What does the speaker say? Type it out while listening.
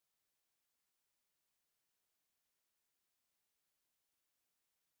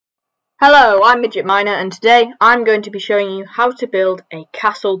Hello, I'm Midget Miner, and today I'm going to be showing you how to build a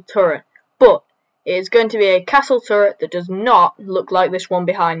castle turret. But it is going to be a castle turret that does not look like this one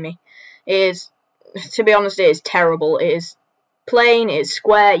behind me. It is, to be honest, it is terrible. It is plain, it is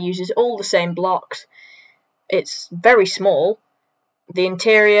square, it uses all the same blocks. It's very small. The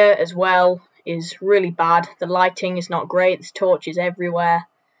interior as well is really bad. The lighting is not great, there's torches everywhere,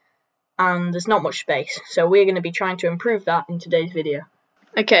 and there's not much space. So we're going to be trying to improve that in today's video.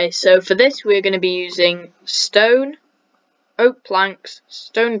 Okay, so for this we're going to be using stone, oak planks,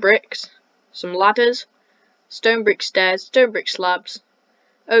 stone bricks, some ladders, stone brick stairs, stone brick slabs,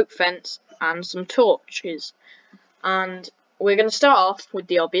 oak fence, and some torches. And we're going to start off with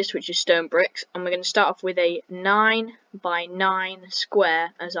the obvious, which is stone bricks, and we're going to start off with a 9 by 9 square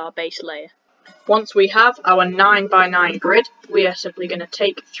as our base layer. Once we have our 9 by 9 grid, we are simply going to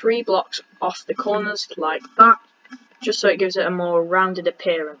take 3 blocks off the corners like that, just so it gives it a more rounded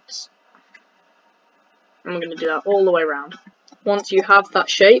appearance. And we're going to do that all the way around. Once you have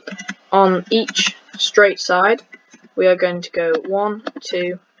that shape on each straight side, we are going to go 1,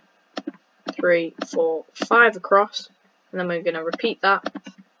 2, 3, 4, 5 across, and then we're going to repeat that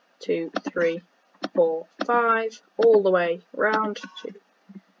 2, 3, 4, 5 all the way round. 2,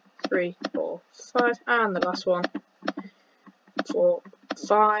 3, 4, 5, and the last one 4,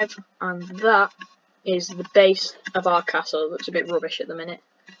 5, and that is the base of our castle. It looks a bit rubbish at the minute,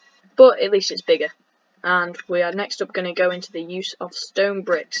 but at least it's bigger. And we are next up going to go into the use of stone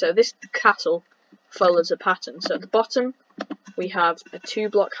bricks. So this castle follows a pattern. So at the bottom we have a 2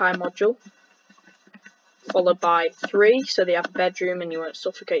 block high module, followed by 3, so they have a bedroom and you won't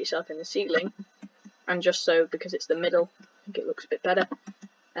suffocate yourself in the ceiling, and just so because it's the middle, I think it looks a bit better.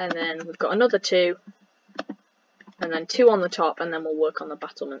 And then we've got another 2, and then 2 on the top, and then we'll work on the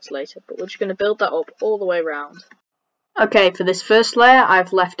battlements later. But we're just going to build that up all the way around. Okay, for this first layer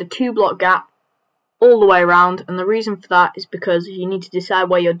I've left a 2 block gap all the way around, and the reason for that is because you need to decide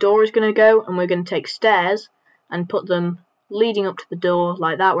where your door is going to go, and we're going to take stairs and put them leading up to the door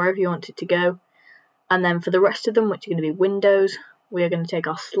like that, wherever you want it to go. And then for the rest of them, which are going to be windows, we are going to take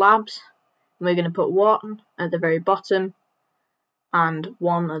our slabs, and we're going to put 1 at the very bottom and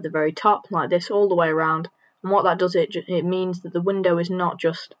 1 at the very top, like this, all the way around. And what that does, it means that the window is not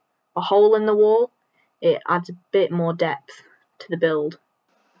just a hole in the wall, it adds a bit more depth to the build.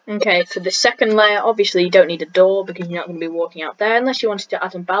 Okay, for the second layer, obviously you don't need a door because you're not going to be walking out there, unless you wanted to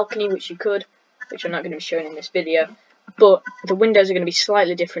add a balcony, which you could, which I'm not going to be showing in this video. But the windows are going to be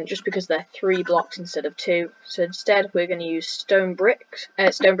slightly different just because they're 3 blocks instead of 2. So instead we're going to use stone brick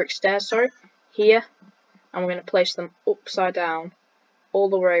stairs, here, and we're going to place them upside down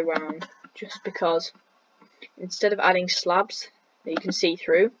all the way around, just because instead of adding slabs that you can see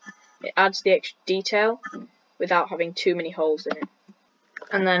through, it adds the extra detail without having too many holes in it.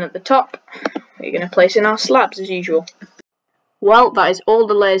 And then at the top, we're going to place in our slabs as usual. Well, that is all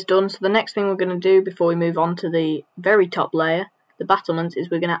the layers done, so the next thing we're going to do before we move on to the very top layer, the battlements, is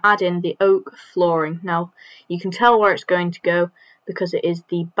we're going to add in the oak flooring. Now, you can tell where it's going to go because it is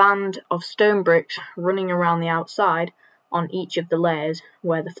the band of stone bricks running around the outside on each of the layers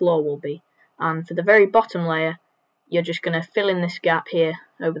where the floor will be. And for the very bottom layer, you're just going to fill in this gap here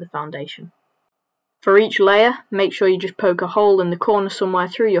over the foundation. For each layer, make sure you just poke a hole in the corner somewhere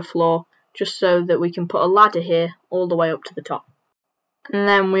through your floor, just so that we can put a ladder here all the way up to the top. And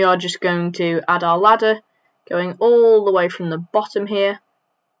then we are just going to add our ladder, going all the way from the bottom here,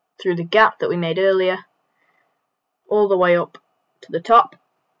 through the gap that we made earlier, all the way up to the top.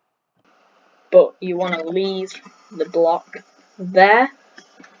 But you want to leave the block there,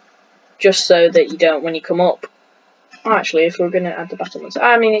 just so that you don't, when you come up. Actually, if we're going to add the battlements,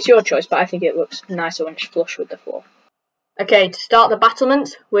 I mean, it's your choice, but I think it looks nicer when it's flush with the floor. Okay, to start the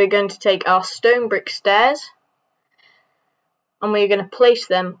battlements, we're going to take our stone brick stairs, and we're going to place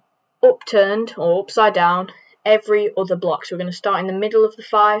them upturned or upside down every other block. So we're going to start in the middle of the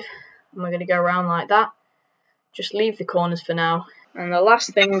 5, and we're going to go around like that. Just leave the corners for now. And the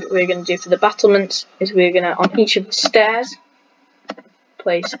last thing we're going to do for the battlements is we're going to, on each of the stairs,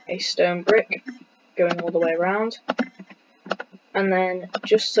 place a stone brick going all the way around. And then,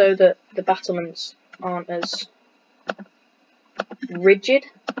 just so that the battlements aren't as rigid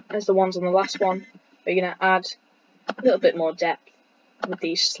as the ones on the last one, we're going to add a little bit more depth with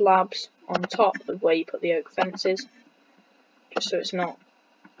these slabs on top of where you put the oak fences, just so it's not,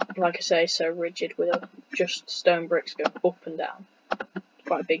 like I say, so rigid with just stone bricks going up and down.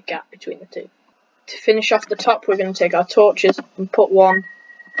 Quite a big gap between the two. To finish off the top, we're going to take our torches and put one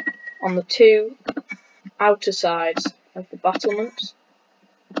on the 2 outer sides of the battlements,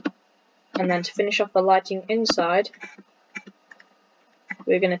 and then to finish off the lighting inside,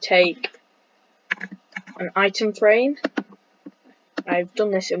 we're going to take an item frame. I've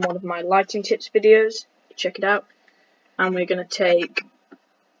done this in one of my lighting tips videos, check it out. And we're going to take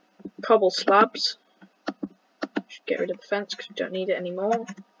cobble slabs, just get rid of the fence because we don't need it anymore,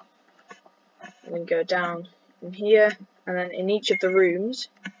 and then go down in here, and then in each of the rooms,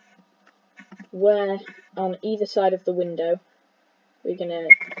 where on either side of the window, we're going to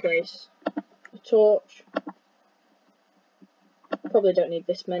place a torch. Probably don't need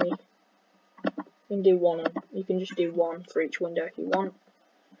this many. You can do one. You can just do one for each window if you want.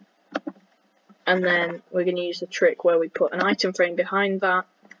 And then we're going to use the trick where we put an item frame behind that,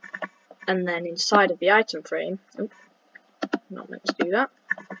 and then inside of the item frame, not meant to do that,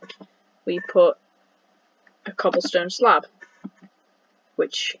 we put a cobblestone slab,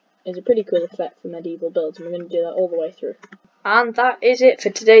 which is a pretty cool effect for medieval builds, and we're going to do that all the way through. And that is it for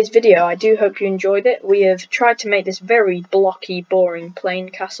today's video. I do hope you enjoyed it. We have tried to make this very blocky, boring, plain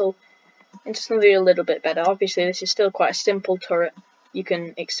castle into something a little bit better. Obviously this is still quite a simple turret. You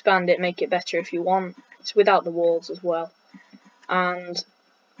can expand it, make it better if you want. It's without the walls as well. And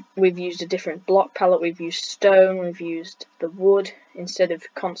we've used a different block palette, we've used stone, we've used the wood instead of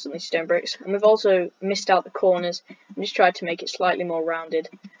constantly stone bricks. And we've also missed out the corners and just tried to make it slightly more rounded.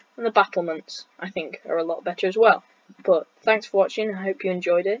 And the battlements, I think, are a lot better as well. But thanks for watching, I hope you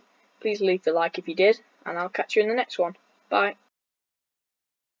enjoyed it. Please leave a like if you did, and I'll catch you in the next one. Bye.